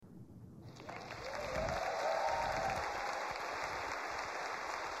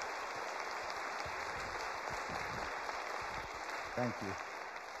Thank you.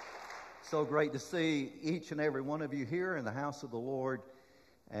 So great to see each and every one of you here in the house of the Lord.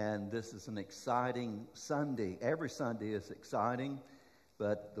 And this is an exciting Sunday. Every Sunday is exciting,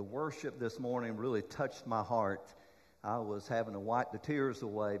 but the worship this morning really touched my heart. I was having to wipe the tears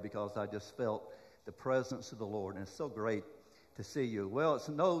away because I just felt the presence of the Lord. And it's so great to see you. Well, it's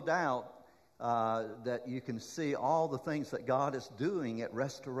no doubt that you can see all the things that God is doing at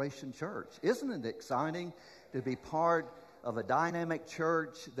Restoration Church. Isn't it exciting to be part of a dynamic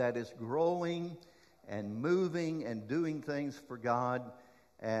church that is growing and moving and doing things for God?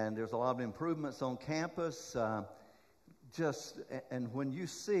 And there's a lot of improvements on campus. And when you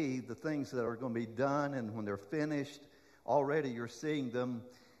see the things that are going to be done and when they're finished, already you're seeing them,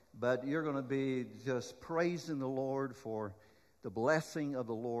 but you're going to be just praising the Lord for the blessing of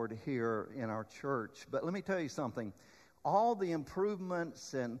the Lord here in our church. But let me tell you something. All the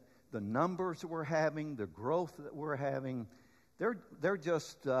improvements and the numbers that we're having, the growth that we're having, they're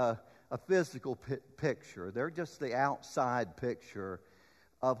just a physical picture. They're just the outside picture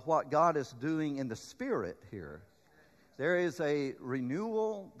of what God is doing in the spirit here. There is a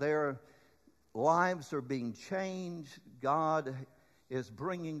renewal. Their lives are being changed. God is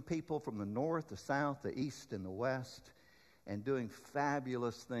bringing people from the north, the south, the east, and the west, and doing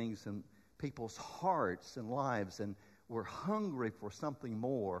fabulous things in people's hearts and lives. And we're hungry for something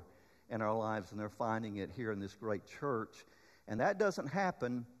more in our lives, and they're finding it here in this great church. And that doesn't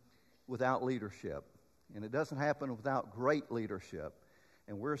happen without leadership. And it doesn't happen without great leadership.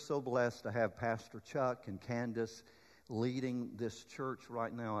 And we're so blessed to have Pastor Chuck and Candace leading this church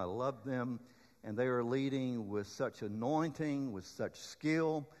right now. I love them. And they are leading with such anointing, with such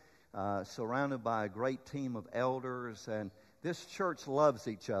skill, surrounded by a great team of elders. And this church loves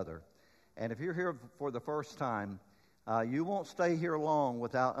each other. And if you're here for the first time, you won't stay here long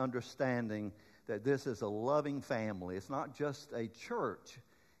without understanding that this is a loving family. It's not just a church.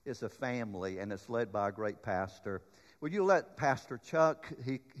 It's a family, and it's led by a great pastor. Would you let Pastor Chuck,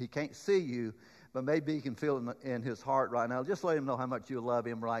 he can't see you, but maybe he can feel it in his heart right now. Just let him know how much you love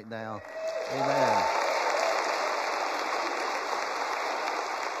him right now. Amen.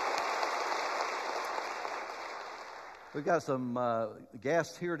 We've got some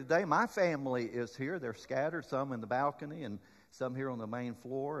guests here today. My family is here. They're scattered, some in the balcony and some here on the main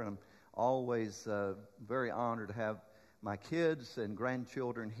floor. And I'm always very honored to have my kids and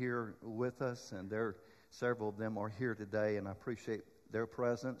grandchildren here with us. And several of them are here today, and I appreciate their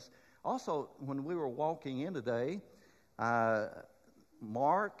presence. Also, when we were walking in today,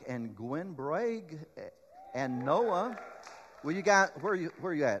 Mark and Gwen Bragg and Noah, well, you got where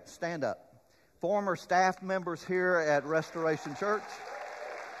are you at? Stand up. Former staff members here at Restoration Church.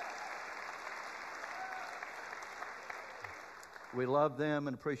 We love them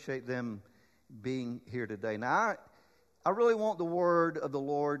and appreciate them being here today. Now, I really want the word of the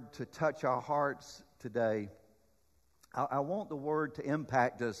Lord to touch our hearts today. I want the word to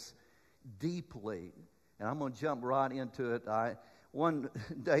impact us deeply, and I'm going to jump right into it. One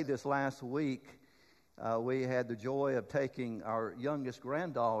day this last week, we had the joy of taking our youngest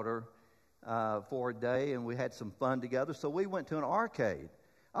granddaughter for a day, and we had some fun together. So we went to an arcade.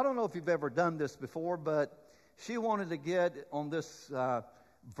 I don't know if you've ever done this before, but she wanted to get on this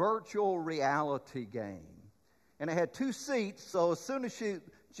virtual reality game. And it had 2 seats, so as soon as she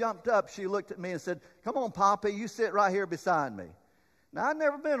jumped up, she looked at me and said, "Come on, Poppy, you sit right here beside me." Now, I'd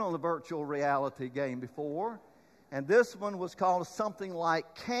never been on a virtual reality game before, and this one was called something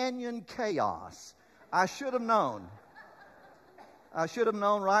like Canyon Chaos. I should have known. I should have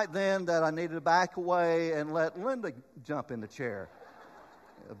known right then that I needed to back away and let Linda jump in the chair.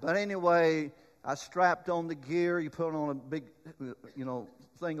 But anyway, I strapped on the gear. You put on a big,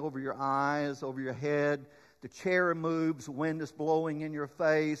 thing over your eyes, over your head. The chair moves, wind is blowing in your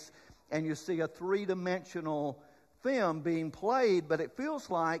face, and you see a 3-dimensional film being played, but it feels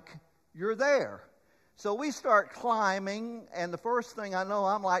like you're there. So we start climbing, and the first thing I know,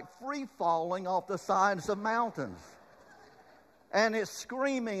 I'm like free-falling off the sides of mountains. And it's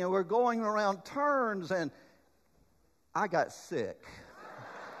screaming, and we're going around turns, and I got sick.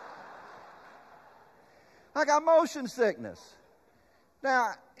 I got motion sickness.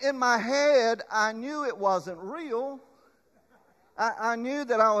 Now, in my head, I knew it wasn't real. I knew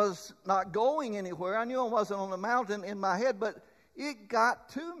that I was not going anywhere. I knew I wasn't on the mountain in my head, but it got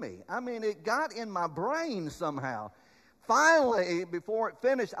to me. I mean, it got in my brain somehow. Finally, before it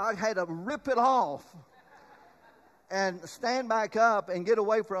finished, I had to rip it off and stand back up and get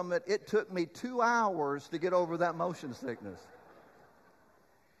away from it. It took me 2 hours to get over that motion sickness.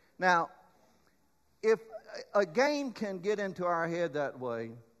 Now, if a game can get into our head that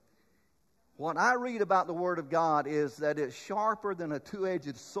way, What I read about the Word of God is that it's sharper than a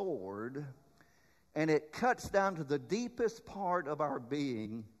two-edged sword, and it cuts down to the deepest part of our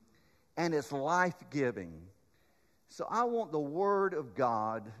being, and it's life-giving. So I want the Word of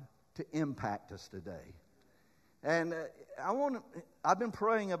God to impact us today. And I've been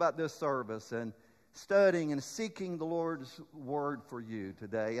praying about this service and studying and seeking the Lord's Word for you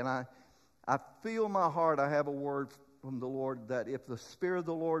today. And I feel in my heart I have a word from the Lord that if the Spirit of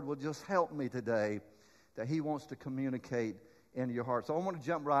the Lord will just help me today, that He wants to communicate into your heart. So I want to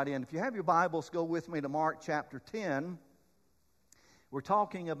jump right in. If you have your Bibles, go with me to Mark chapter 10. We're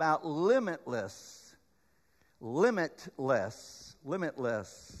talking about limitless. Limitless.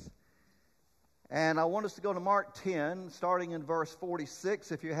 Limitless. And I want us to go to Mark 10, starting in verse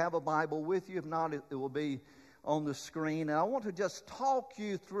 46. If you have a Bible with you, if not, it will be on the screen. And I want to just talk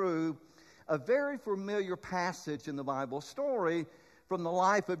you through a very familiar passage in the Bible, story from the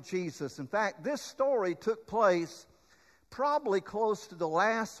life of Jesus. In fact, this story took place probably close to the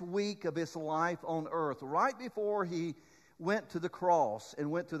last week of His life on earth, right before He went to the cross and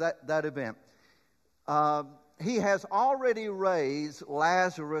went to that event. He has already raised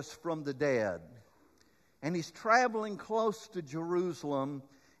Lazarus from the dead. And He's traveling close to Jerusalem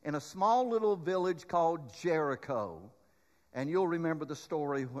in a small little village called Jericho. And you'll remember the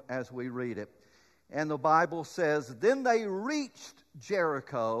story as we read it. And the Bible says, then they reached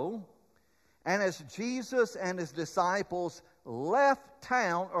Jericho, and as Jesus and His disciples left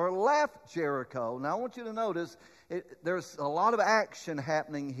town, or left Jericho. Now I want you to notice, there's a lot of action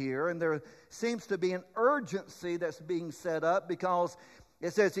happening here, and there seems to be an urgency that's being set up, because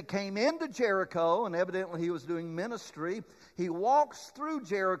it says He came into Jericho, and evidently He was doing ministry. He walks through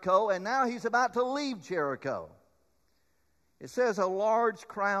Jericho, and now He's about to leave Jericho. It says a large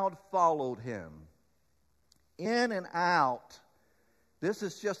crowd followed Him, in and out. This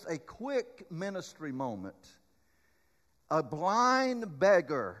is just a quick ministry moment. A blind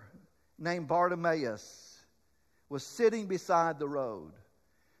beggar named Bartimaeus was sitting beside the road.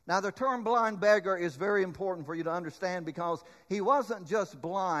 Now, the term blind beggar is very important for you to understand, because he wasn't just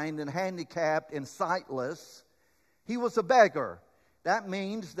blind and handicapped and sightless. He was a beggar. That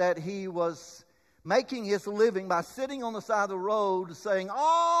means that he was making his living by sitting on the side of the road saying,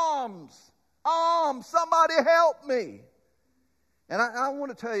 alms, alms, somebody help me. And I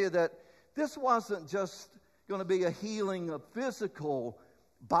want to tell you that this wasn't just going to be a healing of physical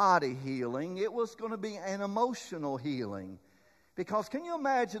body healing. It was going to be an emotional healing. Because can you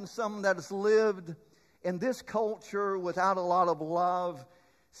imagine someone that has lived in this culture without a lot of love,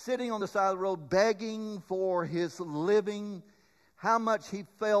 sitting on the side of the road begging for his living, how much he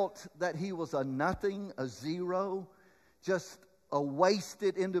felt that he was a nothing, a zero, just a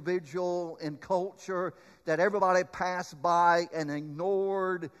wasted individual in culture that everybody passed by and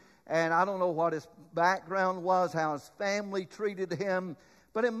ignored. And I don't know what his background was, how his family treated him,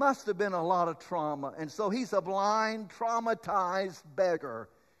 but it must have been a lot of trauma. And so he's a blind, traumatized beggar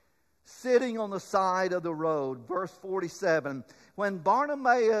sitting on the side of the road. Verse 47, when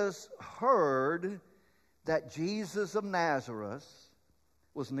Bartimaeus heard that Jesus of Nazareth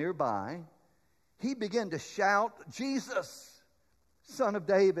was nearby, he began to shout, Jesus, Son of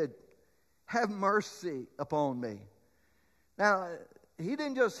David, have mercy upon me. Now, he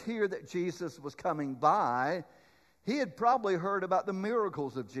didn't just hear that Jesus was coming by. He had probably heard about the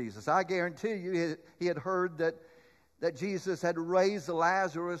miracles of Jesus. I guarantee you he had heard that Jesus had raised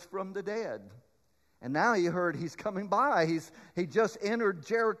Lazarus from the dead. And now he heard He's coming by. He just entered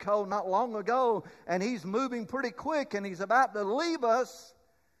Jericho not long ago, and He's moving pretty quick, and He's about to leave us.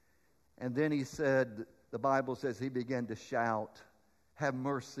 And then he said, the Bible says he began to shout, have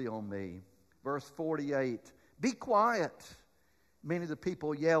mercy on me. Verse 48, be quiet. Many of the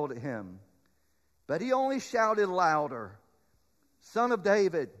people yelled at him. But he only shouted louder, Son of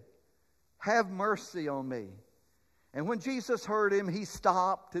David, have mercy on me. And when Jesus heard him, He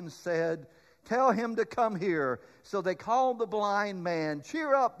stopped and said, tell him to come here. So they called the blind man.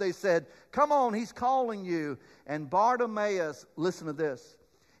 Cheer up, they said. Come on, he's calling you. And Bartimaeus, listen to this.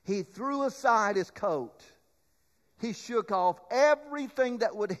 He threw aside his coat. He shook off everything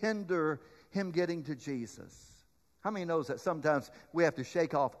that would hinder him getting to Jesus. How many knows that sometimes we have to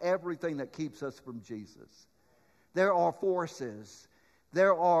shake off everything that keeps us from Jesus? There are forces.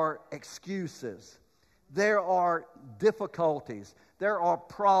 There are excuses. There are difficulties. There are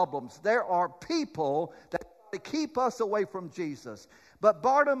problems. There are people that try to keep us away from Jesus. But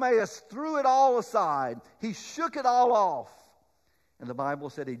Bartimaeus threw it all aside. He shook it all off. And the Bible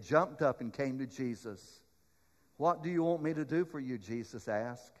said he jumped up and came to Jesus. What do you want me to do for you? Jesus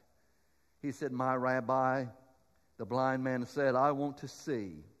asked. He said, my rabbi, the blind man said, I want to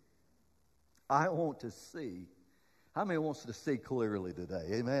see. I want to see. How many wants to see clearly today?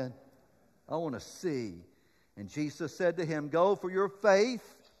 Amen. I want to see. And Jesus said to him, go, for your faith,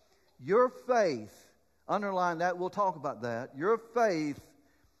 underline that, we'll talk about that. Your faith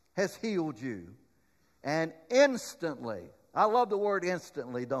has healed you. And instantly, I love the word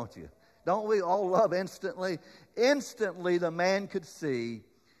instantly, don't you? Don't we all love instantly? Instantly the man could see,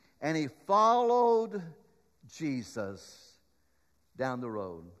 and he followed Jesus down the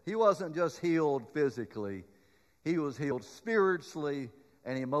road. He wasn't just healed physically. He was healed spiritually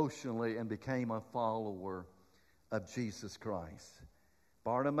and emotionally and became a follower of Jesus Christ.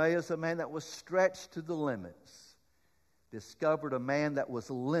 Bartimaeus, a man that was stretched to the limits, discovered a man that was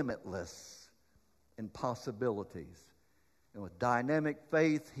limitless in possibilities. And with dynamic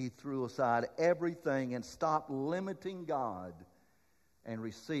faith, he threw aside everything and stopped limiting God and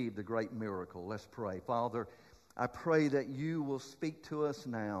received the great miracle. Let's pray. Father, I pray that you will speak to us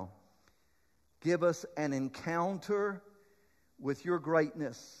now. Give us an encounter with your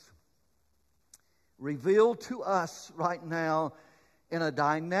greatness. Reveal to us right now in a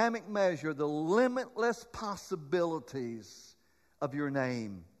dynamic measure the limitless possibilities of your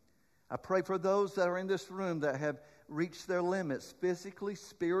name. I pray for those that are in this room that have reached their limits physically,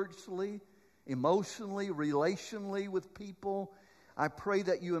 spiritually, emotionally, relationally with people. I pray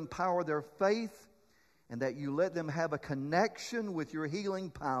that you empower their faith and that you let them have a connection with your healing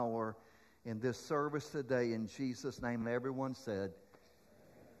power in this service today. In Jesus' name, and everyone said,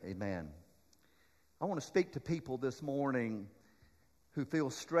 amen. I want to speak to people this morning who feel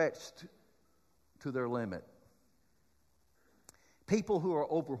stretched to their limit. People who are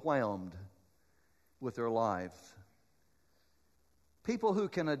overwhelmed with their lives. People who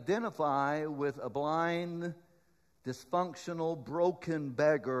can identify with a blind, dysfunctional, broken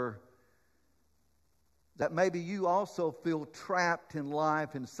beggar, that maybe you also feel trapped in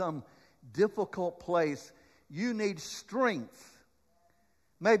life in some difficult place. You need strength.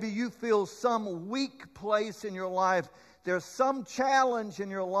 Maybe you feel some weak place in your life. There's some challenge in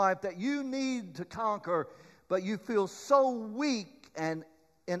your life that you need to conquer, but you feel so weak and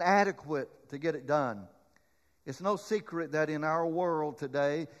inadequate to get it done. It's no secret that in our world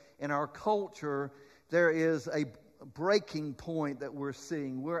today, in our culture, there is a breaking point that we're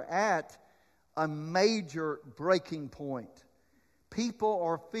seeing. We're at a major breaking point. People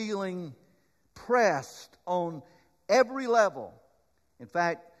are feeling pressed on every level. In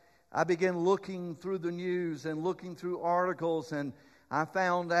fact, I began looking through the news and looking through articles, and I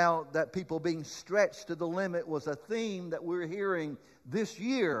found out that people being stretched to the limit was a theme that we're hearing this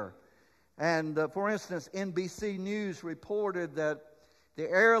year. And for instance, NBC News reported that the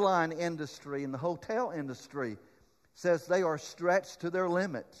airline industry and the hotel industry says they are stretched to their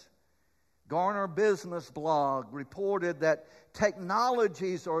limit. Garner Business Blog reported that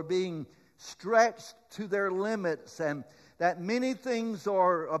technologies are being stretched to their limits and that many things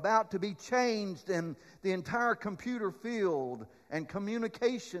are about to be changed in the entire computer field and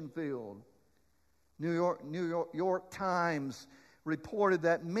communication field. New York Times reported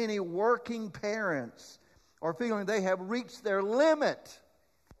that many working parents are feeling they have reached their limit.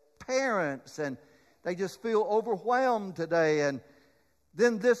 Parents, and they just feel overwhelmed today. And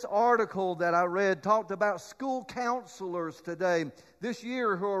then this article that I read talked about school counselors today, this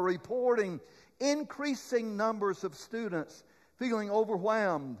year, who are reporting increasing numbers of students feeling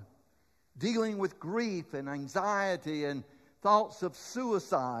overwhelmed, dealing with grief and anxiety and thoughts of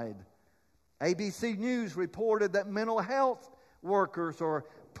suicide. ABC News reported that mental health workers are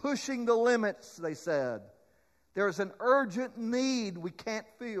pushing the limits, they said. There's an urgent need we can't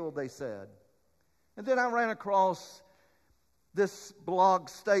feel, they said. And then I ran across this blog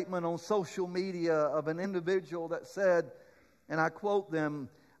statement on social media of an individual that said, and I quote them,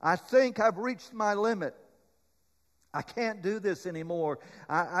 "I think I've reached my limit. I can't do this anymore.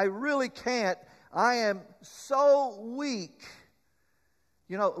 I really can't. I am so weak."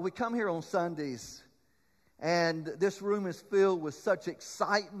 You know, we come here on Sundays, and this room is filled with such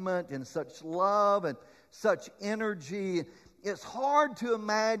excitement and such love and such energy. It's hard to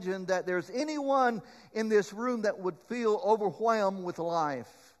imagine that there's anyone in this room that would feel overwhelmed with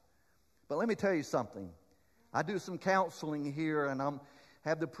life. But let me tell you something. I do some counseling here, and I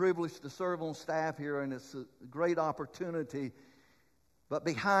have the privilege to serve on staff here, and it's a great opportunity. But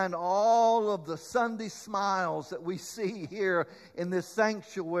behind all of the Sunday smiles that we see here in this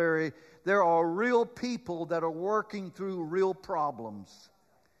sanctuary, there are real people that are working through real problems.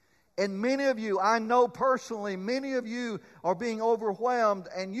 And many of you, I know personally, many of you are being overwhelmed,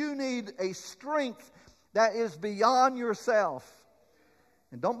 and you need a strength that is beyond yourself.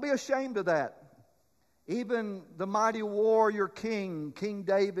 And don't be ashamed of that. Even the mighty warrior king, King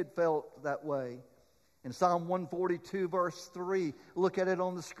David, felt that way. In Psalm 142, verse 3, look at it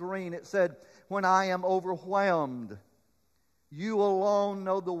on the screen. It said, when I am overwhelmed, you alone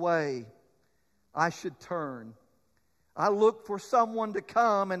know the way I should turn. I look for someone to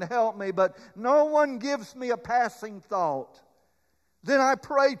come and help me, but no one gives me a passing thought. Then I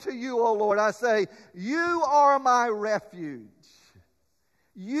pray to you, O Lord. I say, you are my refuge.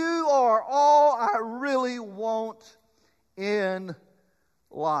 You are all I really want in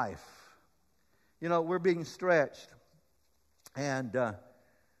life. You know, we're being stretched. And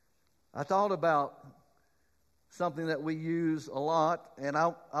I thought about something that we use a lot. And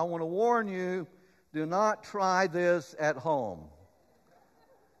I want to warn you, do not try this at home.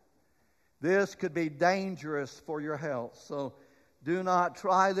 This could be dangerous for your health. So do not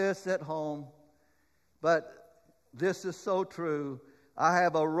try this at home. But this is so true. I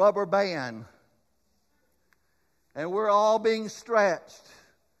have a rubber band. And we're all being stretched.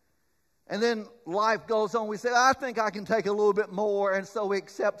 And then life goes on. We say, I think I can take a little bit more. And so we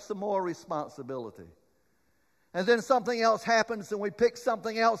accept some more responsibility. And then something else happens and we pick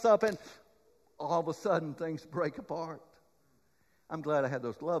something else up and all of a sudden things break apart. I'm glad I had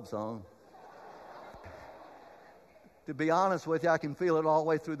those gloves on. To be honest with you, I can feel it all the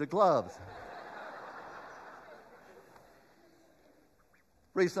way through the gloves.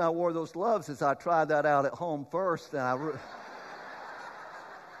 The reason I wore those gloves is I tried that out at home first, and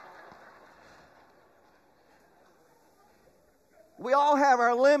we all have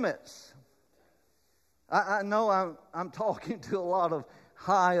our limits. I know I'm talking to a lot of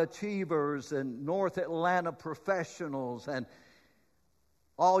high achievers and North Atlanta professionals, and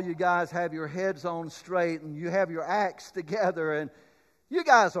all you guys have your heads on straight and you have your acts together, and you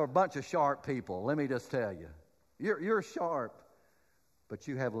guys are a bunch of sharp people, let me just tell you. You're sharp, but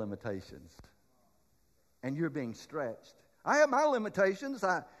you have limitations. And you're being stretched. I have my limitations.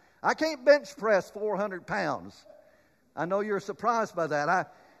 I can't bench press 400 pounds. I know you're surprised by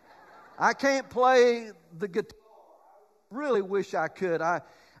that. I can't play the guitar. Really wish I could. I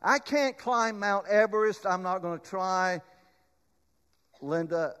can't climb Mount Everest. I'm not going to try.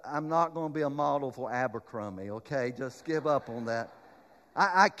 Linda, I'm not going to be a model for Abercrombie, okay? Just give up on that.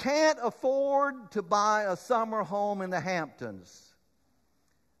 I can't afford to buy a summer home in the Hamptons.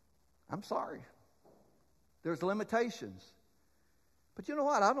 I'm sorry. There's limitations. But you know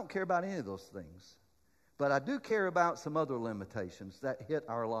what? I don't care about any of those things. But I do care about some other limitations that hit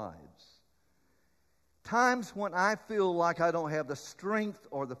our lives. Times when I feel like I don't have the strength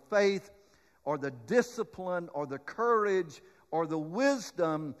or the faith or the discipline or the courage or the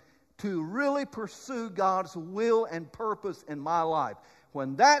wisdom to really pursue God's will and purpose in my life.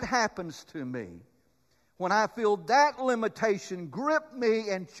 When that happens to me, when I feel that limitation grip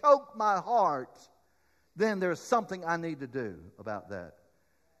me and choke my heart, then there's something I need to do about that.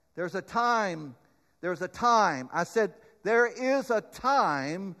 There's a time, I said, there is a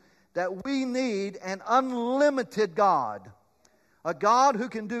time that we need an unlimited God. A God who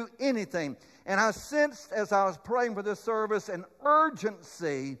can do anything. And I sensed as I was praying for this service an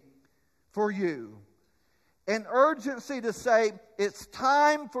urgency for you. An urgency to say, it's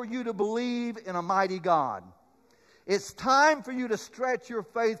time for you to believe in a mighty God. It's time for you to stretch your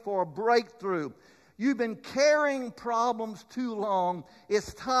faith for a breakthrough. You've been carrying problems too long.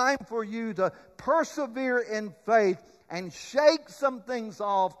 It's time for you to persevere in faith and shake some things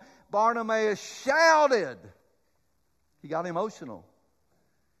off. Bartimaeus shouted. He got emotional.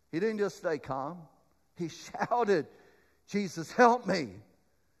 He didn't just stay calm. He shouted, Jesus, help me.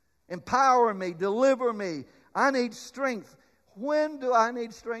 Empower me. Deliver me. I need strength. When do I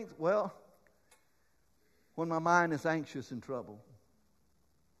need strength? Well, when my mind is anxious and troubled.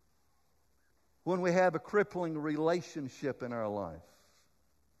 When we have a crippling relationship in our life.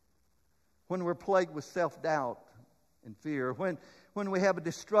 When we're plagued with self-doubt and fear. When we have a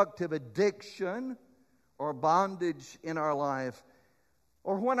destructive addiction or bondage in our life.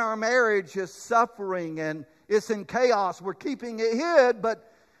 Or when our marriage is suffering and it's in chaos. We're keeping it hid,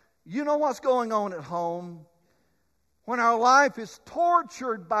 but you know what's going on at home. When our life is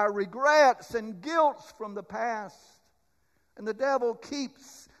tortured by regrets and guilt from the past. And the devil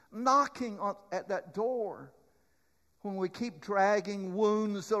keeps knocking at that door. When we keep dragging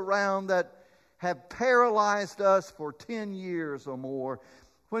wounds around that have paralyzed us for 10 years or more.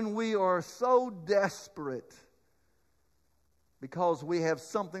 When we are so desperate because we have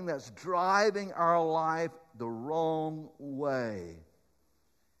something that's driving our life the wrong way.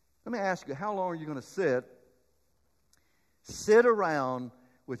 Let me ask you, how long are you going to sit around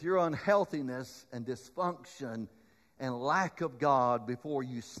with your unhealthiness and dysfunction and lack of God before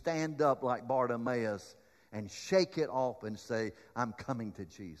you stand up like Bartimaeus and shake it off and say, I'm coming to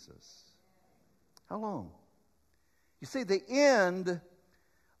Jesus? How long? You see, the end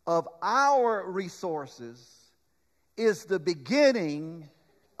of our resources is the beginning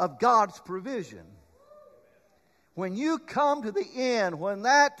of God's provision. When you come to the end, when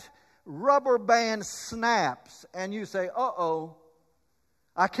that rubber band snaps and you say, uh-oh,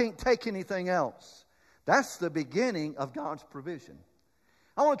 I can't take anything else, that's the beginning of God's provision.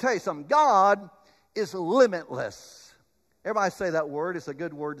 I want to tell you something. God is limitless. Everybody say that word. It's a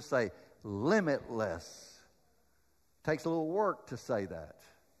good word to say. Limitless. Takes a little work to say that,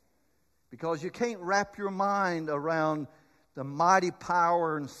 because you can't wrap your mind around the mighty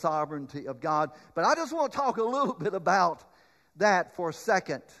power and sovereignty of God. But I just want to talk a little bit about that for a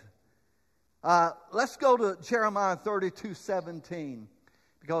second. Let's go to Jeremiah 32:17,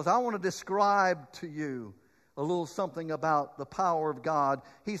 because I want to describe to you a little something about the power of God.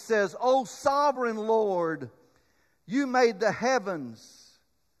 He says, O sovereign Lord, you made the heavens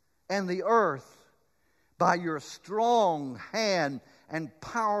and the earth by your strong hand and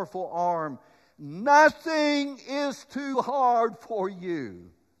powerful arm. Nothing is too hard for you.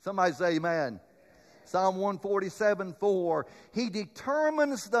 Somebody say amen. Psalm 147:4. He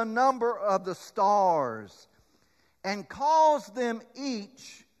determines the number of the stars and calls them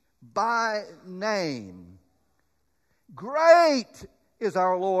each by name. Great is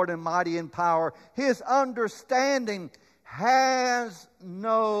our Lord and mighty in power. His understanding has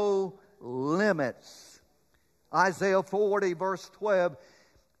no limits. Isaiah 40 verse 12.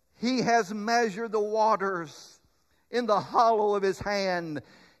 He has measured the waters in the hollow of his hand.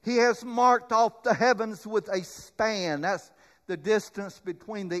 He has marked off the heavens with a span. That's the distance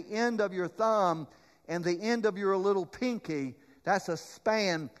between the end of your thumb and the end of your little pinky. That's a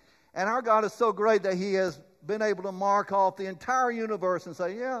span. And our God is so great that He has been able to mark off the entire universe and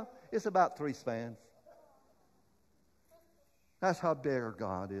say, yeah, it's about 3 spans. That's how big our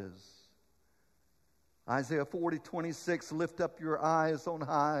God is. Isaiah 40:26, lift up your eyes on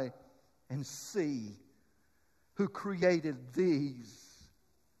high and see who created these.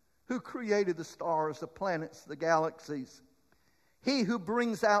 Who created the stars, the planets, the galaxies? He who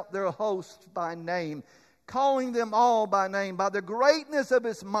brings out their hosts by name, calling them all by name, by the greatness of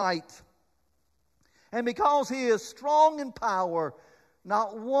His might. And because He is strong in power,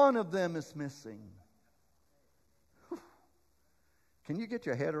 not one of them is missing. Whew. Can you get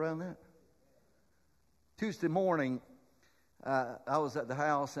your head around that? Tuesday morning, I was at the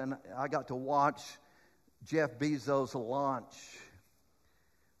house and I got to watch Jeff Bezos' launch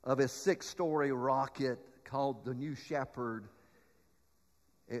of his 6-story rocket called the New Shepard.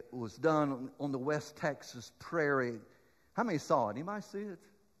 It was done on the West Texas prairie. How many saw it? Anybody see it?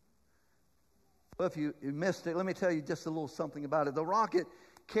 Well, if you missed it, let me tell you just a little something about it. The rocket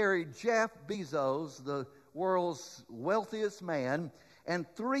carried Jeff Bezos, the world's wealthiest man, and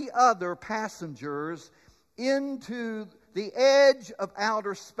 3 other passengers into the edge of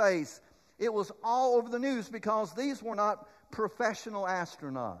outer space. It was all over the news because these were not professional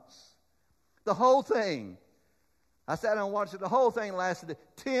astronauts. The whole thing, I sat down and watched it, the whole thing lasted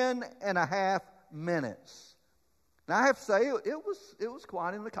 10 and a half minutes. Now I have to say, it was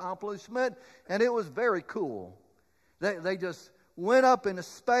quite an accomplishment, and it was very cool. They just went up into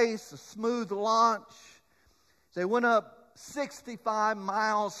space, a smooth launch. They went up 65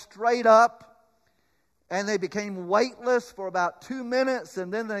 miles straight up, and they became weightless for about 2 minutes,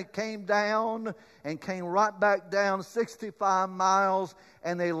 and then they came down and came right back down 65 miles,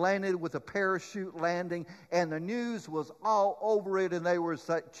 and they landed with a parachute landing, and the news was all over it, and they were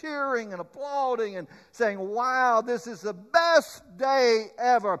cheering and applauding and saying, wow, this is the best day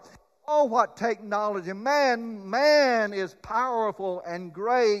ever. Oh, what technology. Man is powerful and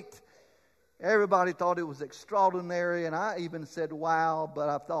great. Everybody thought it was extraordinary, and I even said, wow, but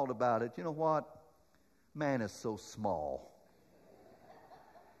I've thought about it. You know what? Man is so small.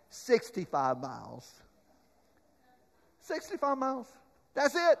 65 miles. 65 miles.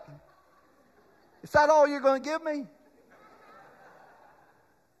 That's it. Is that all you're going to give me?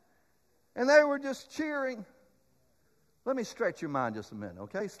 And they were just cheering. Let me stretch your mind just a minute,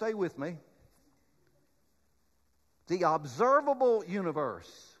 okay? Stay with me. The observable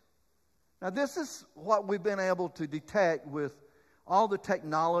universe. Now, this is what we've been able to detect with all the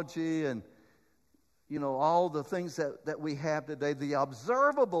technology and all the things that we have today. The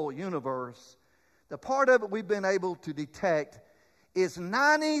observable universe, the part of it we've been able to detect is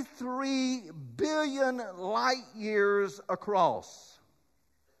 93 billion light years across.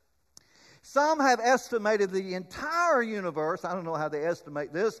 Some have estimated the entire universe. I don't know how they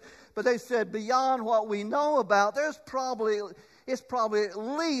estimate this, but they said beyond what we know about, it's probably at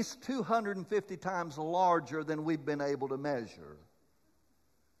least 250 times larger than we've been able to measure.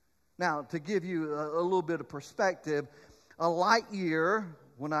 Now, to give you a little bit of perspective, a light year,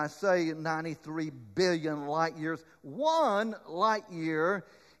 when I say 93 billion light years, 1 light year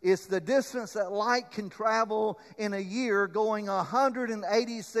is the distance that light can travel in a year, going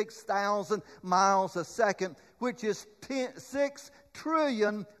 186,000 miles a second, which is 6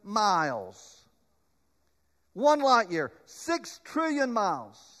 trillion miles. 1 light year, 6 trillion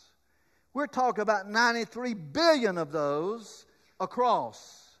miles. We're talking about 93 billion of those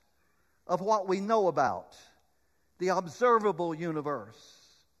across of what we know about the observable universe.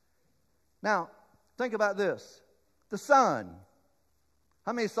 Now, think about this. The sun.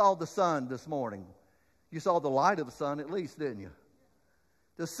 How many saw the sun this morning? You saw the light of the sun at least, didn't you?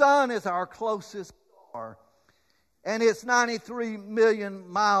 The sun is our closest star. And it's 93 million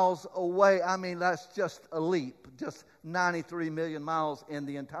miles away. I mean, that's just a leap. Just 93 million miles in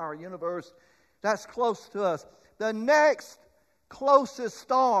the entire universe. That's close to us. The next closest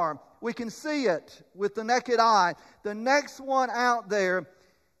star, we can see it with the naked eye. The next one out there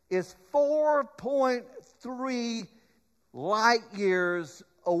is 4.3 light years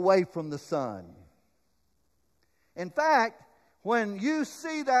away from the sun. In fact, when you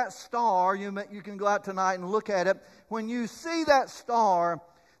see that star, you can go out tonight and look at it. When you see that star,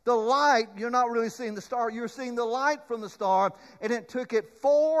 the light, you're not really seeing the star, you're seeing the light from the star, and it took it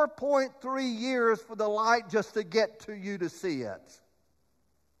 4.3 years for the light just to get to you to see it.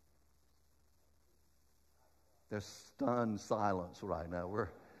 There's stunned silence right now.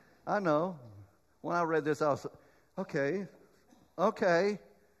 I know. When I read this, I was, okay.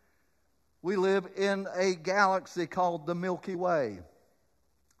 We live in a galaxy called the Milky Way.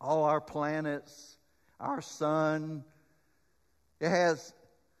 All our planets, our sun, it has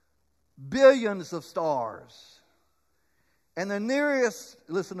billions of stars. And the nearest,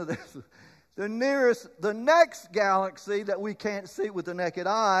 listen to this, the next galaxy that we can't see with the naked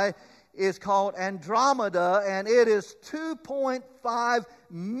eye is called Andromeda, and it is 2.5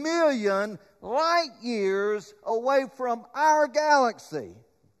 million light years away from our galaxy.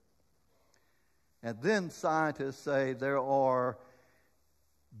 And then scientists say there are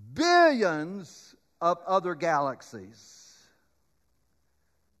billions of other galaxies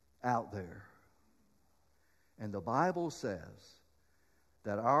out there. And the Bible says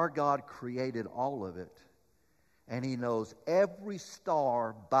that our God created all of it, and He knows every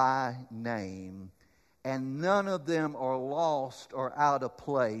star by name, and none of them are lost or out of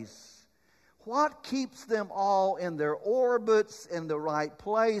place. What keeps them all in their orbits in the right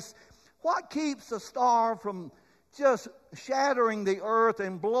place? What keeps a star from just shattering the earth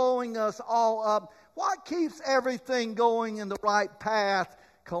and blowing us all up? What keeps everything going in the right path?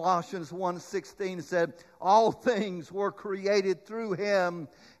 Colossians 1:16 said, all things were created through Him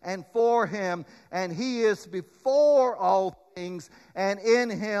and for Him, and He is before all things, and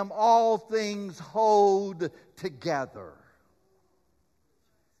in Him all things hold together.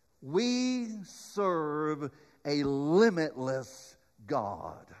 We serve a limitless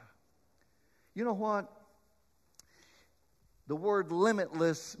God. You know what? The word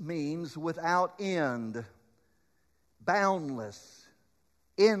limitless means without end, boundless,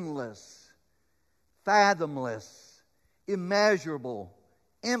 endless, fathomless, immeasurable,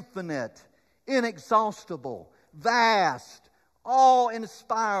 infinite, inexhaustible, vast,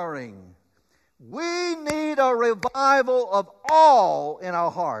 awe-inspiring. We need a revival of awe in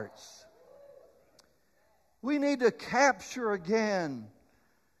our hearts. We need to capture again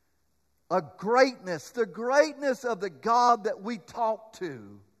a greatness, the greatness of the God that we talk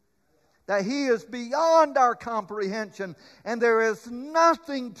to, that He is beyond our comprehension, and there is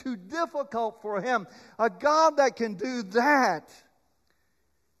nothing too difficult for Him. A God that can do that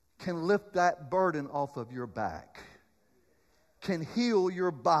can lift that burden off of your back, can heal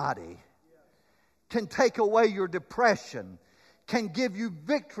your body, can take away your depression, can give you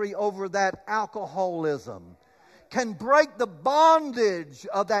victory over that alcoholism, can break the bondage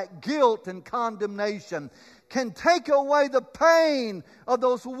of that guilt and condemnation, can take away the pain of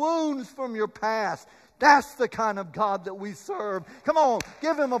those wounds from your past. That's the kind of God that we serve. Come on,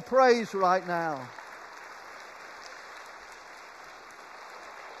 give Him a praise right now.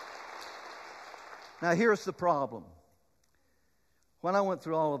 Now here's the problem. When I went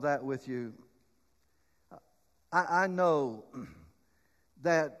through all of that with you, I know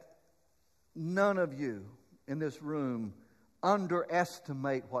that none of you in this room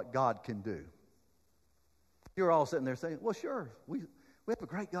underestimate what God can do. You're all sitting there saying, well, sure, we have a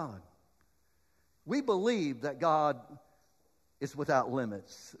great God. We believe that God is without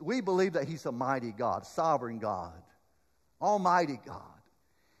limits. We believe that He's a mighty God, sovereign God, almighty God.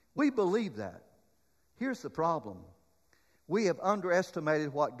 We believe that. Here's the problem. We have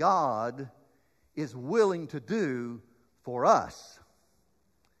underestimated what God is willing to do for us.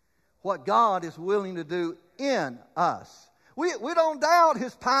 What God is willing to do in us. We don't doubt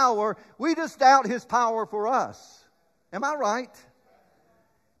His power. We just doubt His power for us. Am I right?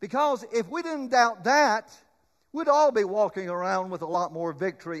 Because if we didn't doubt that, we'd all be walking around with a lot more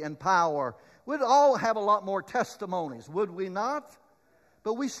victory and power. We'd all have a lot more testimonies, would we not?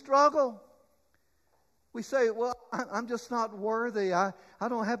 But we struggle. We say, well, I'm just not worthy. I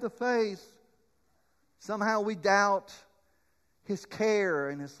don't have the faith. Somehow we doubt His care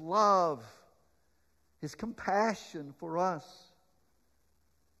and His love, His compassion for us.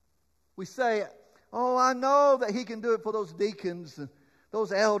 We say, oh, I know that He can do it for those deacons,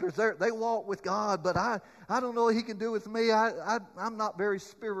 those elders. They walk with God, but I don't know what He can do with me. I'm not very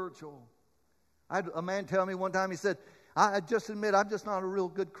spiritual. I had a man tell me one time, he said, I just admit I'm just not a real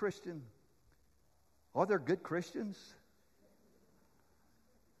good Christian. Are there good Christians?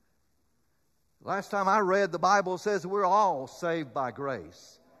 Last time I read, the Bible says we're all saved by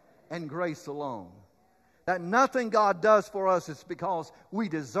grace and grace alone. That nothing God does for us is because we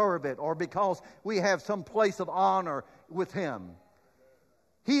deserve it or because we have some place of honor with Him.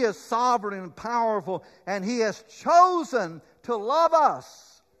 He is sovereign and powerful, and He has chosen to love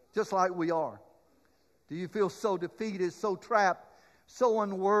us just like we are. Do you feel so defeated, so trapped, so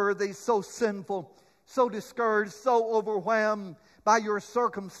unworthy, so sinful, so discouraged, so overwhelmed by your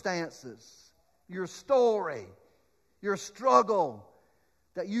circumstances, your story, your struggle,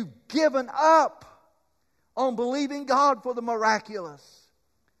 that you've given up on believing God for the miraculous?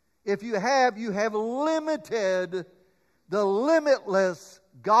 If you have limited the limitless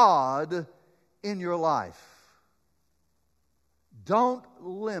God in your life. Don't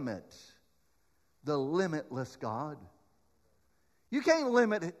limit the limitless God. You can't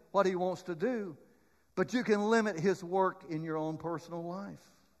limit what He wants to do, but you can limit His work in your own personal life.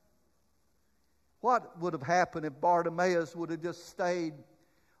 What would have happened if Bartimaeus would have just stayed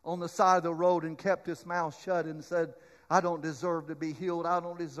on the side of the road and kept his mouth shut and said, I don't deserve to be healed. I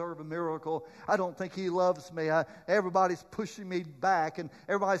don't deserve a miracle. I don't think He loves me. Everybody's pushing me back, and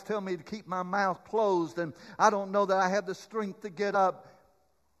everybody's telling me to keep my mouth closed, and I don't know that I have the strength to get up.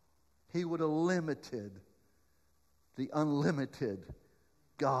 He would have limited the unlimited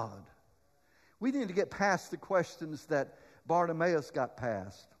God. We need to get past the questions that Bartimaeus got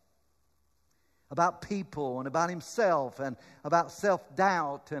past. About people and about himself and about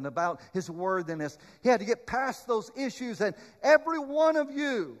self-doubt and about his worthiness. He had to get past those issues, and every one of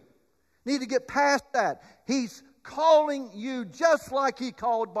you need to get past that. He's calling you just like He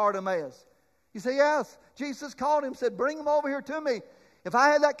called Bartimaeus. You say, yes, Jesus called him, said, bring him over here to me. If I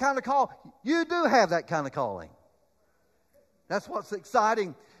had that kind of call, you do have that kind of calling. That's what's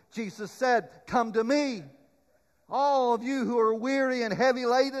exciting. Jesus said, come to me, all of you who are weary and heavy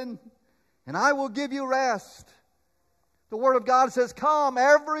laden, and I will give you rest. The Word of God says, come,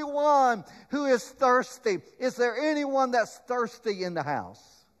 everyone who is thirsty. Is there anyone that's thirsty in the house?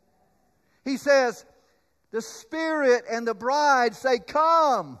 He says, the Spirit and the bride say,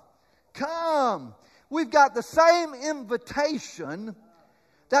 come, come. We've got the same invitation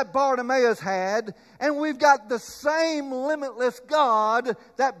that Bartimaeus had, and we've got the same limitless God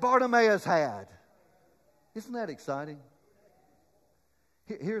that Bartimaeus had. Isn't that exciting?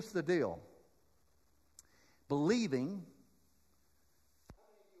 Here's the deal. Believing.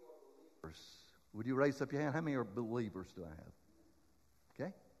 Would you raise up your hand? How many are believers do I have?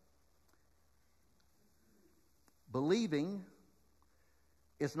 Okay. Believing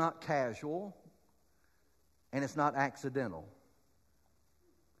is not casual, and it's not accidental.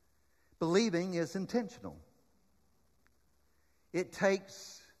 Believing is intentional. It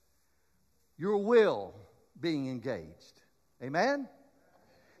takes your will being engaged. Amen?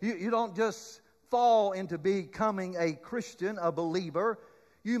 You don't just fall into becoming a Christian, a believer.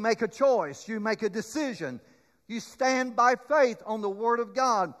 You make a choice. You make a decision. You stand by faith on the Word of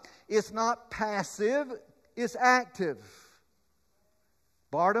God. It's not passive. It's active.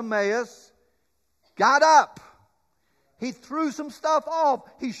 Bartimaeus got up. He threw some stuff off.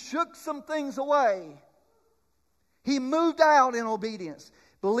 He shook some things away. He moved out in obedience.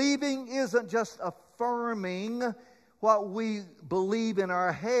 Believing isn't just affirming what we believe in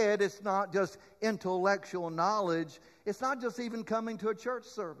our head. It's not just intellectual knowledge. It's not just even coming to a church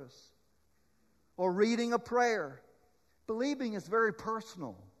service or reading a prayer. Believing is very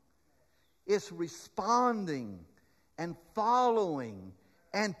personal. It's responding and following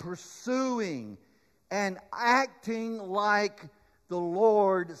and pursuing and acting like the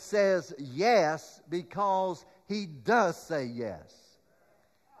Lord says yes because He does say yes.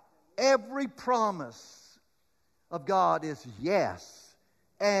 Every promise of God is yes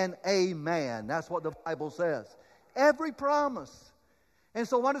and amen. That's what the Bible says. Every promise. And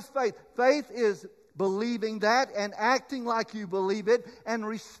so what is faith? Faith is believing that and acting like you believe it and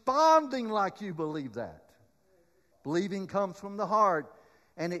responding like you believe that. Believing comes from the heart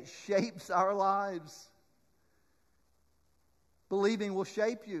and it shapes our lives. Believing will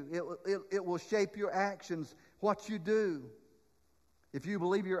shape you. It will shape your actions, what you do. If you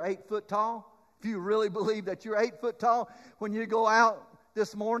believe you're 8 foot tall, if you really believe that you're 8 foot tall, when you go out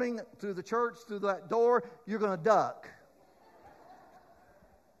this morning through the church, through that door, you're going to duck.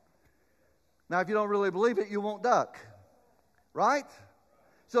 Now, if you don't really believe it, you won't duck. Right?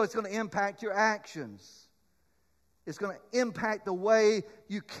 So it's going to impact your actions. It's going to impact the way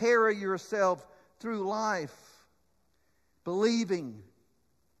you carry yourself through life. Believing.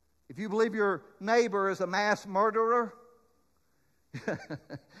 If you believe your neighbor is a mass murderer,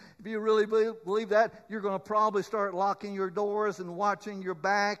 if you really believe that, you're going to probably start locking your doors and watching your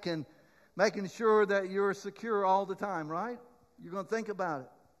back and making sure that you're secure all the time, right? You're going to think about it.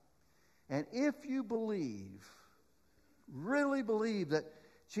 And if you believe, really believe that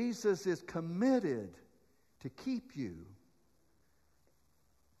Jesus is committed to keep you,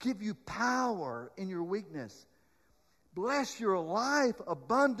 give you power in your weakness, bless your life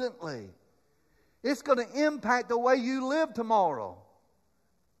abundantly, it's going to impact the way you live tomorrow.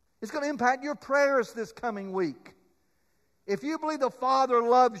 It's going to impact your prayers this coming week. If you believe the Father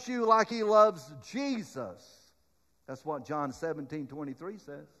loves you like He loves Jesus, that's what John 17:23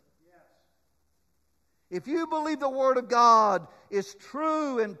 says. If you believe the Word of God is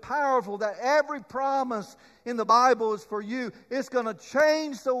true and powerful, that every promise in the Bible is for you, it's going to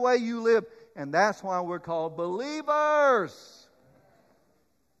change the way you live. And that's why we're called believers.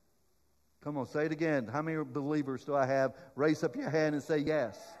 Come on, say it again. How many believers do I have? Raise up your hand and say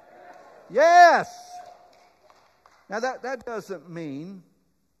yes. Yes! Now that doesn't mean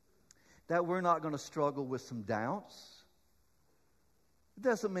that we're not going to struggle with some doubts. It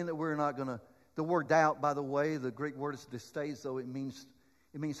doesn't mean that we're not going to. The word doubt, by the way, the Greek word is dystazo. It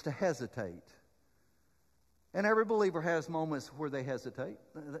means to hesitate. And every believer has moments where they hesitate.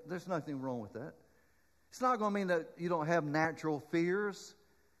 There's nothing wrong with that. It's not going to mean that you don't have natural fears.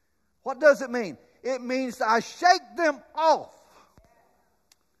 What does it mean? It means I shake them off.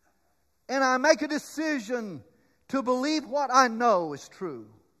 And I make a decision to believe what I know is true.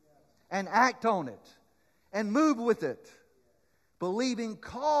 And act on it. And move with it. Believing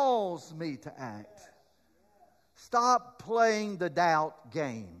calls me to act. Stop playing the doubt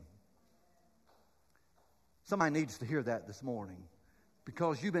game. Somebody needs to hear that this morning.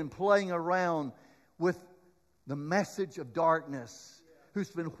 Because you've been playing around with the message of darkness. Who's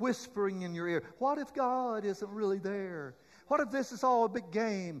been whispering in your ear, what if God isn't really there? What if this is all a big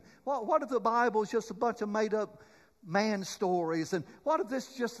game? What if the Bible is just a bunch of made up man stories? And what if this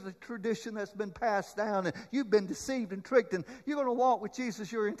is just a tradition that's been passed down and you've been deceived and tricked and you're going to walk with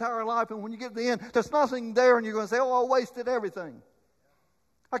Jesus your entire life and when you get to the end, there's nothing there and you're going to say, oh, I wasted everything.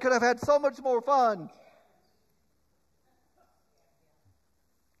 I could have had so much more fun.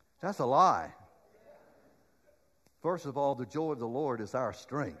 That's a lie. First of all, the joy of the Lord is our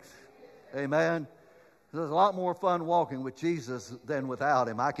strength. Amen. There's a lot more fun walking with Jesus than without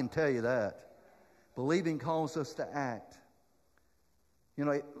Him. I can tell you that. Believing calls us to act. You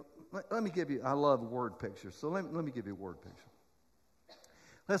know, let me give you, I love word pictures, so let me give you a word picture.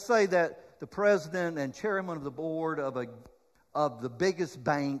 Let's say that the president and chairman of the board of the biggest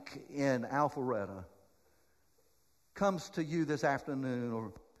bank in Alpharetta comes to you this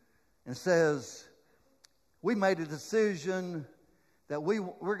afternoon and says, we made a decision that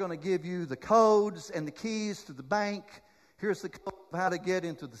we're going to give you the codes and the keys to the bank. Here's the code of how to get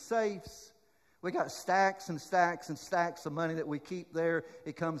into the safes. We got stacks and stacks and stacks of money that we keep there.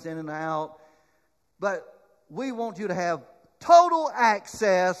 It comes in and out. But we want you to have total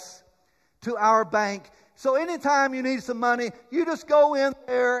access to our bank. So anytime you need some money, you just go in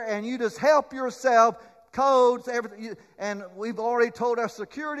there and you just help yourself. Codes, everything. And we've already told our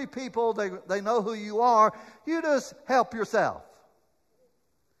security people, they know who you are. You just help yourself.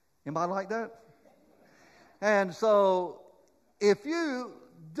 Anybody like that? And so if you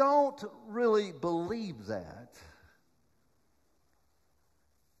don't really believe that,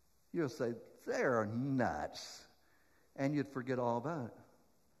 you'll say, they're nuts. And you'd forget all about it.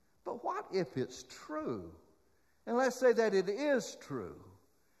 But what if it's true? And let's say that it is true.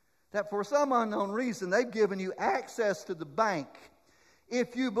 That for some unknown reason, they've given you access to the bank.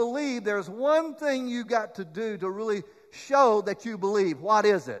 If you believe, there's one thing you got to do to really show that you believe. What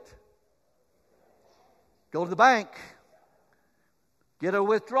is it? Go to the bank. Get a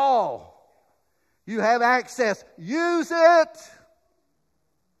withdrawal. You have access. Use it.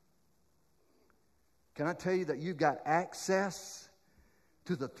 Can I tell you that you've got access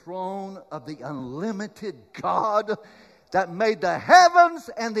to the throne of the unlimited God that made the heavens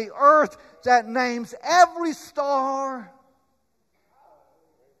and the earth, that names every star?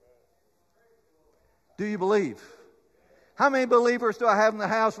 Do you believe? How many believers do I have in the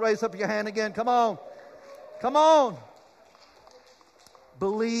house? Raise up your hand again. Come on. Come on.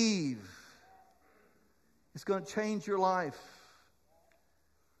 Believe. It's going to change your life.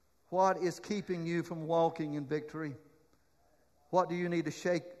 What is keeping you from walking in victory? What do you need to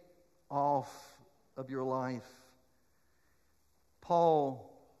shake off of your life? Paul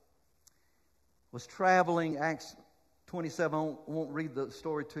was traveling, Acts 27. I won't read the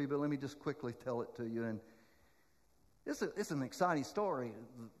story to you, but let me just quickly tell it to you. And it's an exciting story.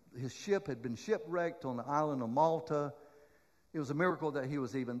 His ship had been shipwrecked on the island of Malta. It was a miracle that he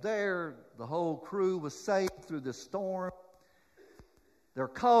was even there. The whole crew was saved through this storm. They're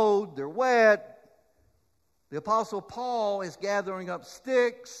cold, they're wet. The Apostle Paul is gathering up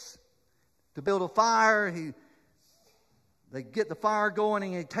sticks to build a fire. They get the fire going,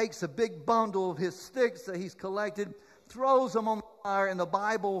 and he takes a big bundle of his sticks that he's collected, throws them on the fire, and the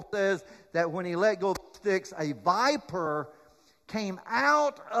Bible says that when he let go of the sticks, a viper came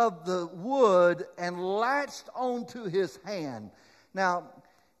out of the wood and latched onto his hand. Now,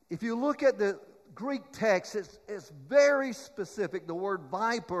 if you look at the Greek text, it's very specific. The word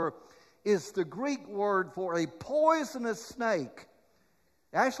viper is the Greek word for a poisonous snake.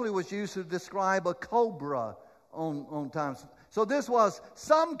 It actually was used to describe a cobra on times. So this was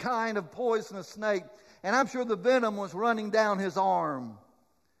some kind of poisonous snake, and I'm sure the venom was running down his arm.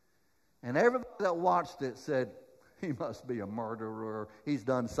 And everybody that watched it said, he must be a murderer. He's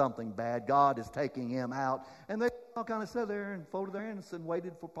done something bad. God is taking him out. And they all kind of sat there and folded their hands and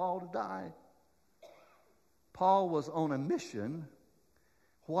waited for Paul to die. Paul was on a mission.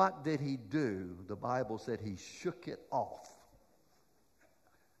 What did he do? The Bible said he shook it off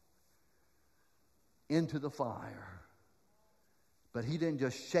into the fire. But he didn't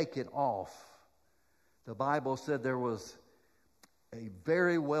just shake it off. The Bible said there was a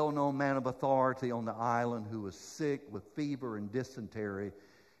very well-known man of authority on the island who was sick with fever and dysentery,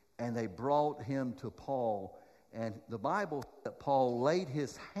 and they brought him to Paul. And the Bible said that Paul laid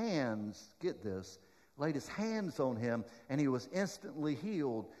his hands, get this, laid his hands on him, and he was instantly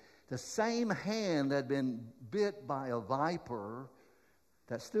healed. The same hand that had been bit by a viper,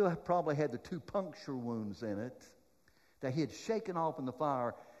 that still probably had the 2 puncture wounds in it, that he had shaken off in the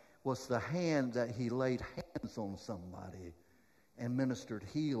fire, was the hand that he laid hands on somebody and ministered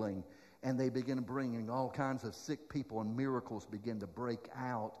healing. And they began bringing all kinds of sick people, and miracles began to break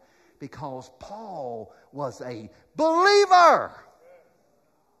out because Paul was a believer.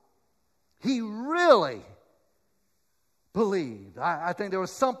 He really believed. I think there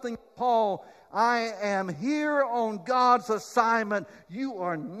was something, Paul, I am here on God's assignment. You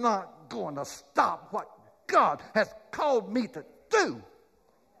are not going to stop what God has called me to do.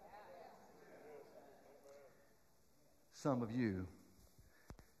 Some of you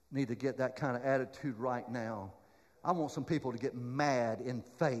need to get that kind of attitude right now. I want some people to get mad in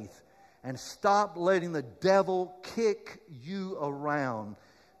faith and stop letting the devil kick you around.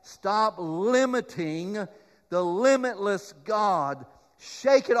 Stop limiting the limitless God.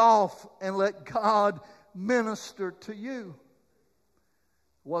 Shake it off and let God minister to you.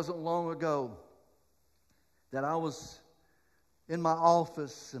 It wasn't long ago that I was in my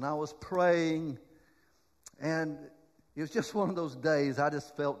office and I was praying, and it was just one of those days I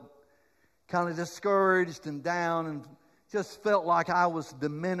just felt kind of discouraged and down, and just felt like I was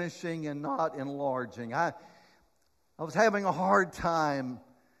diminishing and not enlarging. I was having a hard time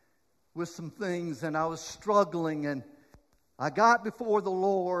with some things, and I was struggling, and I got before the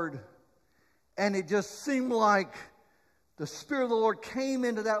Lord, and it just seemed like the Spirit of the Lord came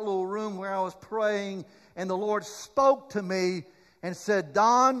into that little room where I was praying, and the Lord spoke to me and said,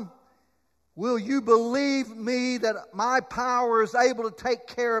 Don, will you believe me that my power is able to take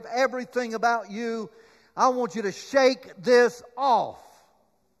care of everything about you? I want you to shake this off.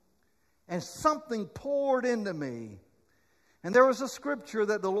 And something poured into me. And there was a scripture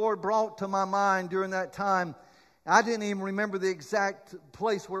that the Lord brought to my mind during that time. I didn't even remember the exact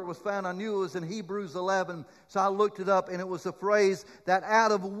place where it was found. I knew it was in Hebrews 11. So I looked it up, and it was a phrase that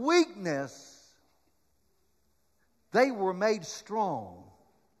out of weakness they were made strong.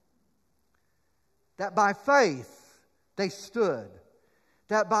 That by faith they stood.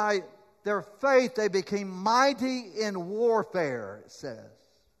 that by their faith they became mighty in warfare, it says.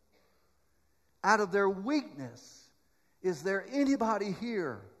 Out of their weakness, is there anybody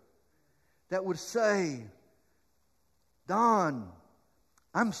here that would say, Don,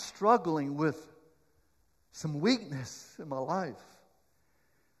 I'm struggling with some weakness in my life?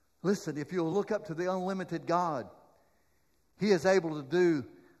 Listen, if you'll look up to the unlimited God, He is able to do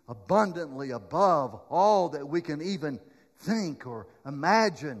abundantly above all that we can even think or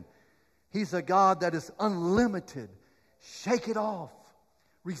imagine. He's a God that is unlimited. Shake it off.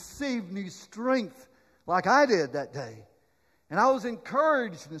 Receive new strength like I did that day. And I was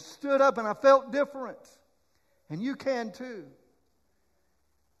encouraged and stood up and I felt different. And you can too.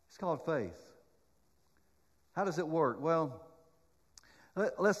 It's called faith. How does it work? Well,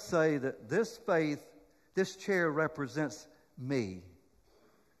 let's say that this faith, this chair represents me.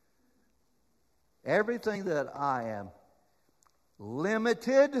 Everything that I am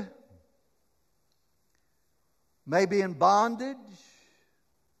limited, maybe in bondage,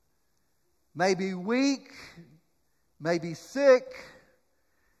 maybe weak, maybe sick,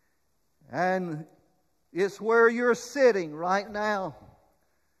 and it's where you're sitting right now.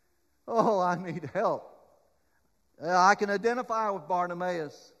 Oh, I need help. I can identify with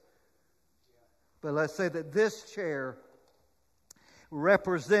Bartimaeus. But let's say that this chair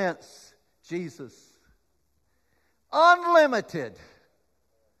represents Jesus. Unlimited,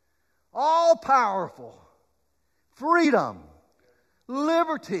 all-powerful, freedom,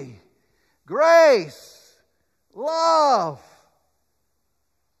 liberty, grace, love.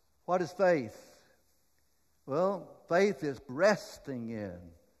 What is faith? Well, faith is resting in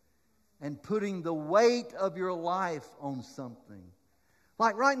and putting the weight of your life on something.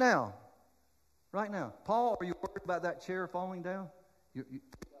 Like right now. Paul, are you worried about that chair falling down?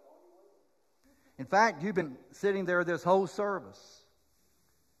 In fact, you've been sitting there this whole service.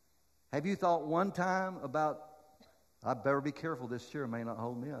 Have you thought one time about, I better be careful, this chair may not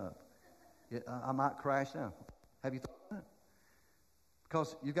hold me up. I might crash down. Have you thought that?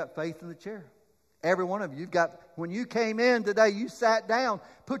 Because you've got faith in the chair. Every one of you, when you came in today, you sat down,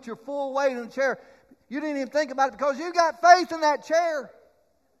 put your full weight in the chair. You didn't even think about it because you got faith in that chair.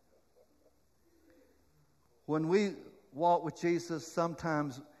 When we walk with Jesus,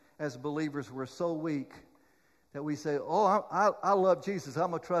 sometimes as believers, we're so weak that we say, oh, I love Jesus.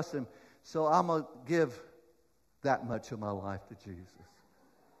 I'm going to trust Him. So I'm going to give that much of my life to Jesus.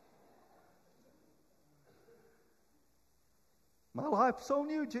 My life's on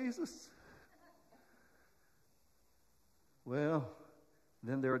you, Jesus. Well,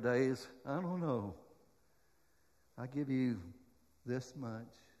 then there are days, I don't know. I give you this much.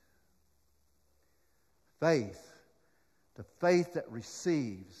 Faith. The faith that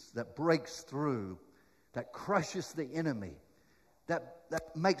receives, that breaks through, that crushes the enemy, that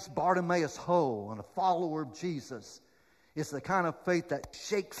makes Bartimaeus whole and a follower of Jesus, is the kind of faith that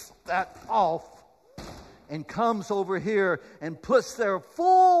shakes that off and comes over here and puts their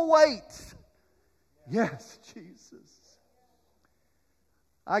full weight. Yes, Jesus.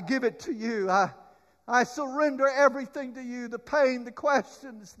 I give it to you. I surrender everything to you. The pain, the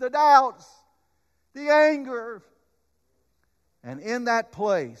questions, the doubts, the anger. And in that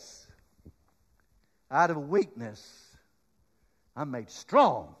place, out of weakness, I'm made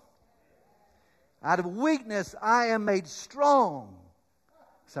strong. Out of weakness, I am made strong.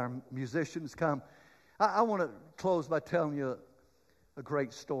 As our musicians come, I want to close by telling you a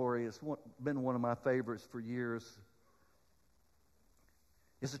great story. It's been one of my favorites for years.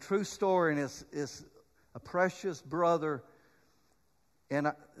 It's a true story, and it's a precious brother, and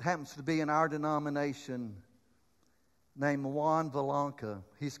it happens to be in our denomination, named Juan Valanca.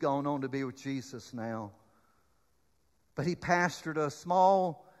 He's gone on to be with Jesus now. But he pastored a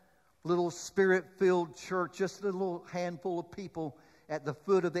small, little spirit-filled church, just a little handful of people at the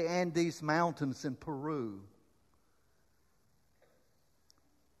foot of the Andes Mountains in Peru.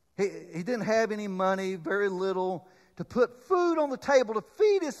 He didn't have any money, very little, to put food on the table, to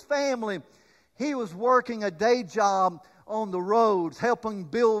feed his family. He was working a day job on the roads, helping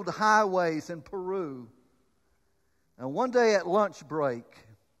build highways in Peru. And one day at lunch break,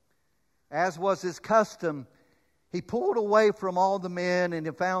 as was his custom, he pulled away from all the men and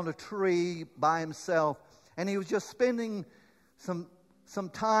he found a tree by himself. And he was just spending some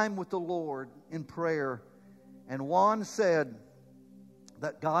time with the Lord in prayer. And Juan said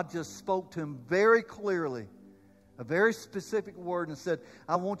that God just spoke to him very clearly, a very specific word, and said,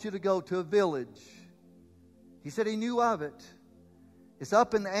 I want you to go to a village. He said he knew of it. It's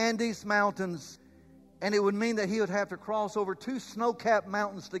up in the Andes Mountains. And it would mean that he would have to cross over 2 snow-capped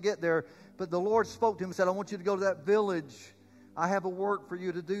mountains to get there. But the Lord spoke to him and said, I want you to go to that village I have a work for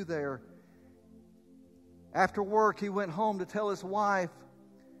you to do there. After work, he went home to tell his wife.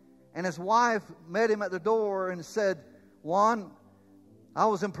 And his wife met him at the door and said, Juan, I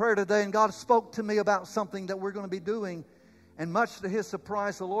was in prayer today and God spoke to me about something that we're going to be doing. And much to his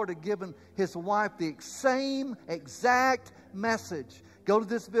surprise, the Lord had given his wife the same exact message. Go to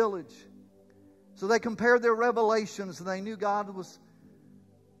this village. So they compared their revelations and they knew God was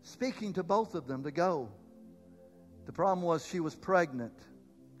speaking to both of them to go. The problem was she was pregnant.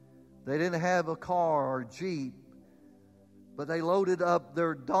 They didn't have a car or Jeep, but they loaded up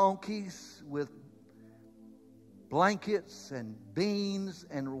their donkeys with blankets and beans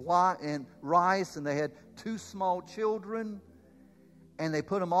and rice, and they had 2 small children, and they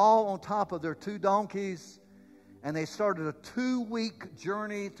put them all on top of their 2 donkeys, and they started a 2-week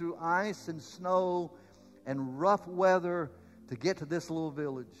journey through ice and snow and rough weather to get to this little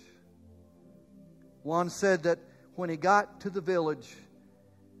village. One said that when he got to the village,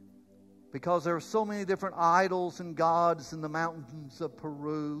 because there were so many different idols and gods in the mountains of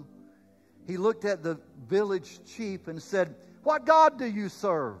Peru, he looked at the village chief and said, "What God do you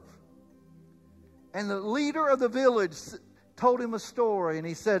serve?" And the leader of the village told him a story, and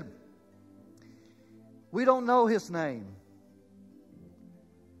he said, "We don't know his name.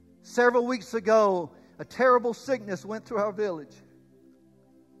 Several weeks ago, a terrible sickness went through our village.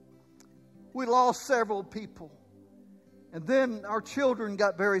 We lost several people. And then our children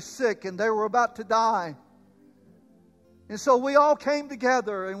got very sick and they were about to die. And so we all came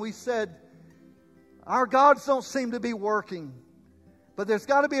together and we said, our gods don't seem to be working, but there's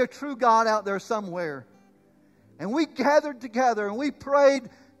got to be a true God out there somewhere. And we gathered together and we prayed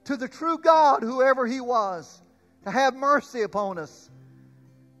to the true God, whoever He was, to have mercy upon us.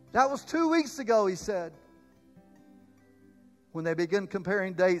 That was 2 weeks ago," he said. When they began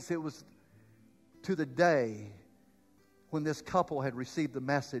comparing dates, it was to the day when this couple had received the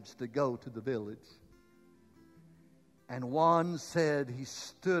message to go to the village. And one said he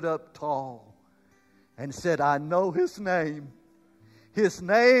stood up tall and said, "I know His name. His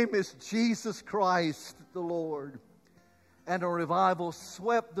name is Jesus Christ the Lord." And a revival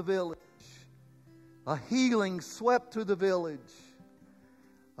swept the village. A healing swept through the village.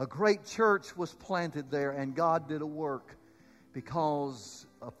 A great church was planted there, and God did a work because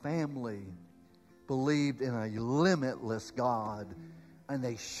a family believed in a limitless God, and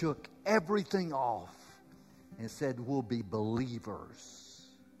they shook everything off and said, "We'll be believers."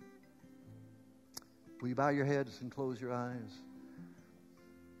 Will you bow your heads and close your eyes?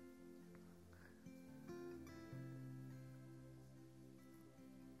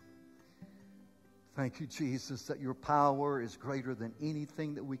 Thank you, Jesus, that your power is greater than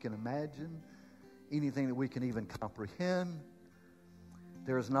anything that we can imagine, anything that we can even comprehend.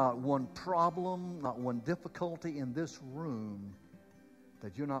 There is not one problem, not one difficulty in this room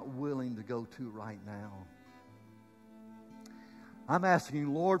that you're not willing to go to right now. I'm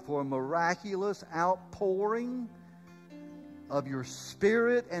asking, Lord, for a miraculous outpouring of your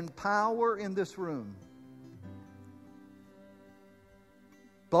Spirit and power in this room.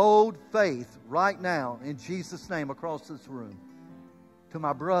 Bold faith right now in Jesus' name across this room. To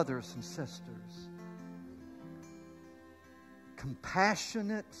my brothers and sisters.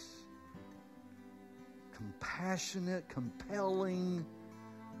 Compassionate, compelling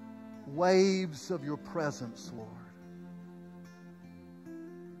waves of your presence, Lord.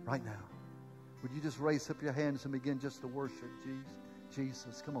 Right now. Would you just raise up your hands and begin just to worship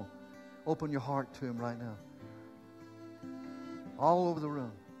Jesus? Come on. Open your heart to Him right now. All over the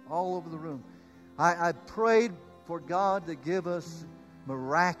room. All over the room. I prayed for God to give us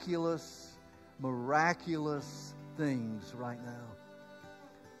miraculous things right now.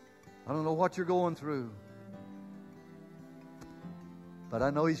 I don't know what you're going through, but I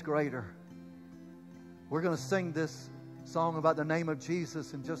know He's greater. We're going to sing this song about the name of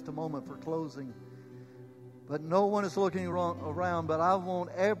Jesus in just a moment for closing. But no one is looking around, but I want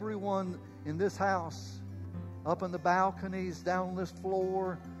everyone in this house, up in the balconies, down on this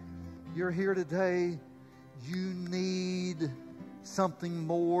floor, you're here today. You need something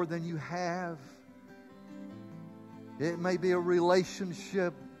more than you have. It may be a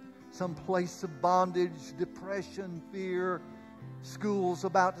relationship, some place of bondage, depression, fear. School's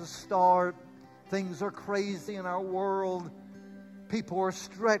about to start. Things are crazy in our world. People are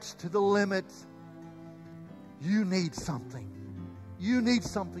stretched to the limit. You need something. You need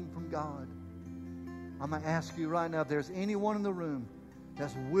something from God. I'm going to ask you right now, if there's anyone in the room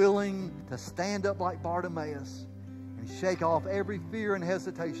that's willing to stand up like Bartimaeus and shake off every fear and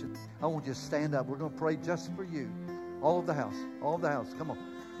hesitation, I want you to stand up. We're going to pray just for you. All of the house. All of the house. Come on.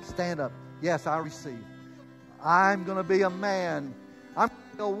 Stand up. Yes, I receive. I'm going to be a man. I'm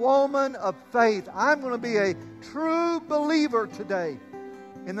going to be a woman of faith. I'm going to be a true believer today.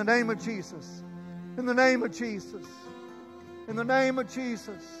 In the name of Jesus. In the name of Jesus. In the name of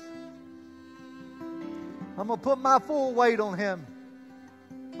Jesus. I'm going to put my full weight on Him.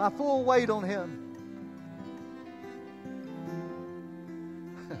 My full weight on Him.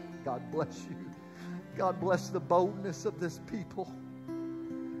 God bless you. God bless the boldness of this people.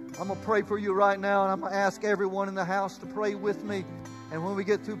 I'm going to pray for you right now, and I'm going to ask everyone in the house to pray with me. And when we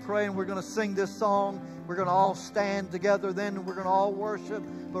get through praying, we're going to sing this song. We're going to all stand together then, and we're going to all worship.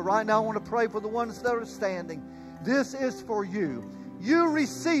 But right now, I want to pray for the ones that are standing. This is for you. You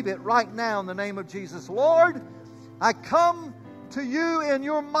receive it right now in the name of Jesus. Lord, I come to you in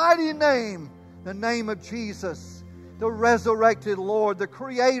your mighty name, the name of Jesus, the resurrected Lord, the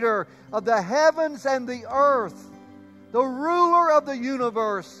creator of the heavens and the earth, the ruler of the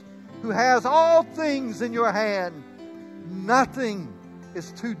universe, who has all things in your hand. Nothing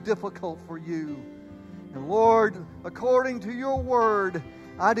is too difficult for you. And Lord, according to your word,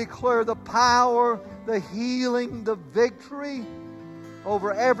 I declare the power, the healing, the victory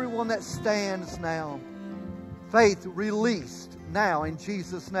over everyone that stands now. Faith released now in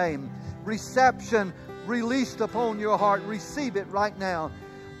Jesus' name. Reception released upon your heart. Receive it right now.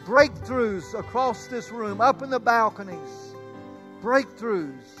 Breakthroughs across this room, up in the balconies.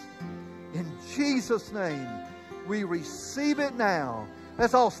 Breakthroughs. In Jesus' name, we receive it now.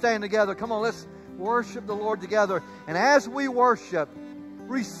 Let's all stand together. Come on, let's worship the Lord together. And as we worship,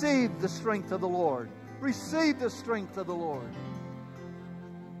 receive the strength of the Lord. Receive the strength of the Lord.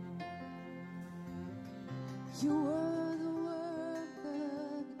 You were